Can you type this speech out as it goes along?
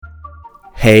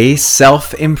Hey,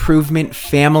 self-improvement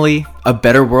family. A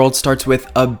better world starts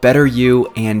with a better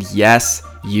you, and yes,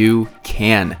 you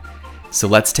can. So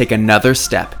let's take another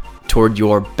step toward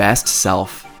your best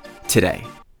self today.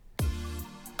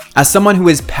 As someone who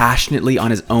is passionately on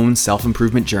his own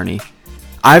self-improvement journey,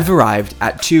 I've arrived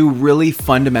at two really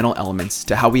fundamental elements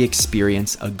to how we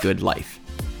experience a good life.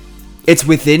 It's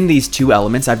within these two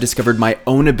elements I've discovered my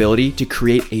own ability to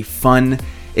create a fun,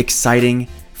 exciting,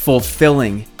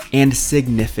 fulfilling, and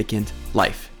significant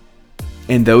life.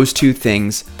 And those two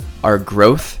things are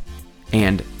growth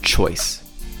and choice.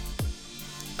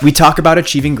 We talk about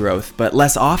achieving growth, but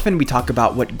less often we talk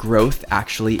about what growth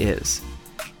actually is.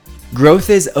 Growth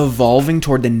is evolving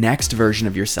toward the next version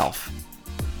of yourself.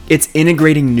 It's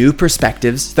integrating new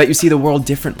perspectives so that you see the world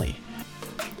differently.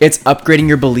 It's upgrading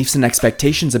your beliefs and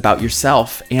expectations about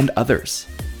yourself and others.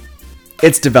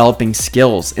 It's developing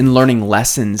skills and learning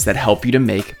lessons that help you to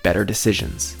make better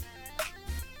decisions.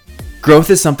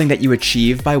 Growth is something that you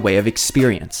achieve by way of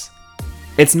experience.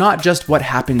 It's not just what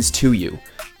happens to you,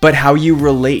 but how you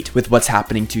relate with what's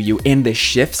happening to you and the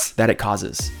shifts that it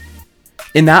causes.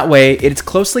 In that way, it's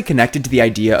closely connected to the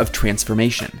idea of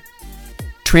transformation.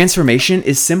 Transformation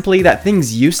is simply that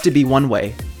things used to be one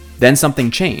way, then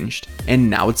something changed, and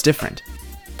now it's different.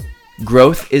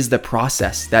 Growth is the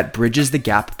process that bridges the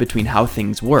gap between how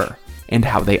things were and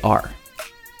how they are.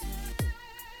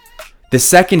 The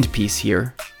second piece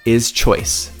here is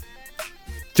choice.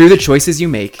 Through the choices you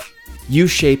make, you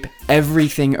shape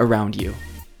everything around you.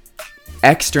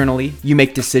 Externally, you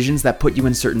make decisions that put you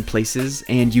in certain places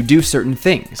and you do certain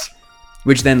things,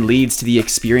 which then leads to the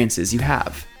experiences you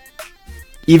have.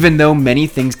 Even though many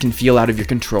things can feel out of your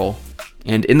control,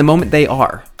 and in the moment they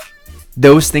are,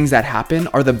 those things that happen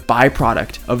are the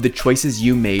byproduct of the choices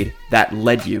you made that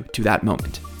led you to that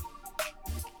moment.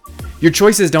 Your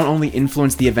choices don't only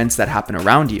influence the events that happen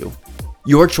around you,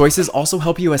 your choices also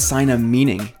help you assign a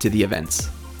meaning to the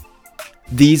events.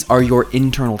 These are your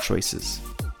internal choices,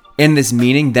 and this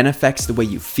meaning then affects the way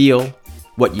you feel,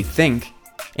 what you think,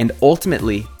 and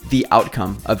ultimately the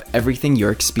outcome of everything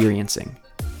you're experiencing.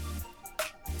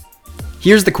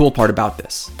 Here's the cool part about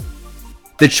this.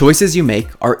 The choices you make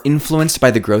are influenced by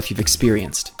the growth you've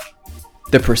experienced.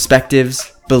 The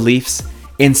perspectives, beliefs,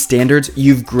 and standards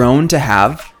you've grown to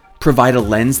have provide a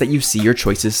lens that you see your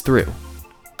choices through.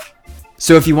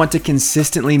 So if you want to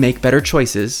consistently make better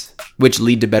choices, which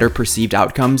lead to better perceived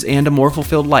outcomes and a more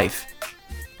fulfilled life,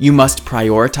 you must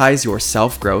prioritize your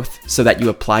self-growth so that you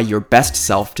apply your best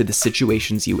self to the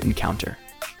situations you encounter.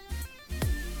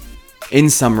 In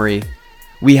summary,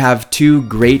 we have two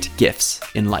great gifts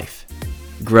in life: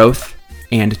 growth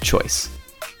and choice.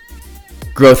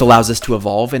 Growth allows us to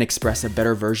evolve and express a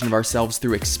better version of ourselves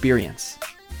through experience.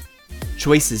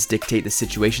 Choices dictate the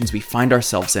situations we find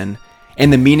ourselves in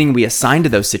and the meaning we assign to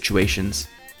those situations,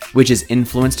 which is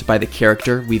influenced by the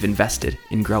character we've invested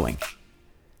in growing.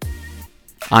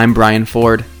 I'm Brian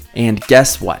Ford, and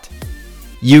guess what?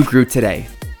 You grew today.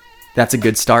 That's a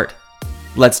good start.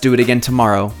 Let's do it again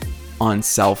tomorrow on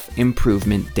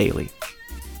Self-Improvement Daily.